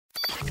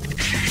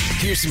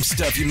Here's some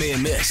stuff you may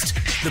have missed.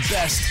 The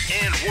best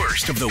and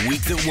worst of the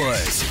week that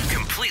was.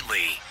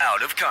 Completely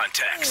out of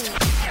context.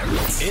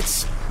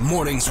 It's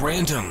Mornings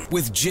Random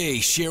with Jay,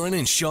 Sharon,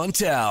 and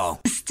Chantal.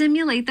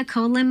 Stimulate the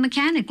colon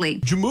mechanically.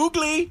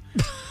 Jamoogly?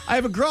 I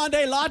have a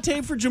grande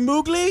latte for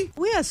Jamoogly?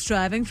 We are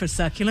striving for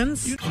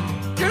succulence.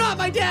 You're not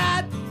my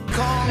dad!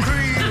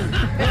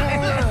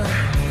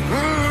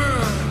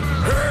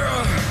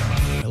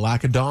 I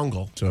lack a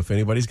dongle. So if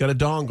anybody's got a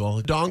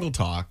dongle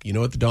talk, you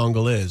know what the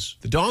dongle is.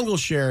 The dongle,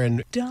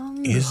 Sharon,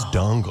 is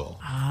dongle.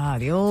 Ah,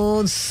 the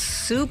old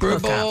soup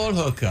hookup. Bowl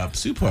hookup.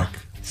 Soup hook.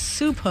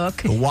 Soup hook.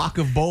 The walk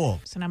of bowl.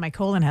 So now my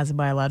colon has a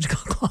biological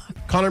clock.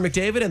 Connor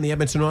McDavid and the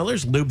Edmonton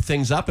Oilers lube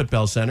things up at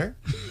Bell Center.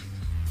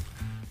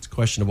 It's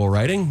questionable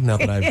writing now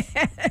that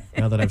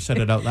I've said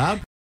it out loud.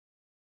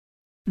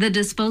 The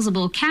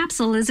disposable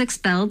capsule is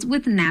expelled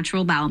with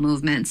natural bowel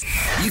movements.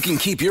 You can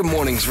keep your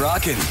mornings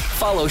rocking.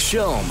 Follow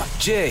Shom,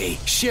 Jay,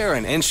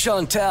 Sharon, and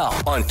Chantal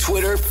on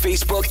Twitter,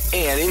 Facebook,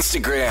 and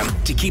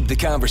Instagram to keep the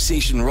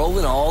conversation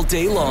rolling all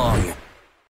day long.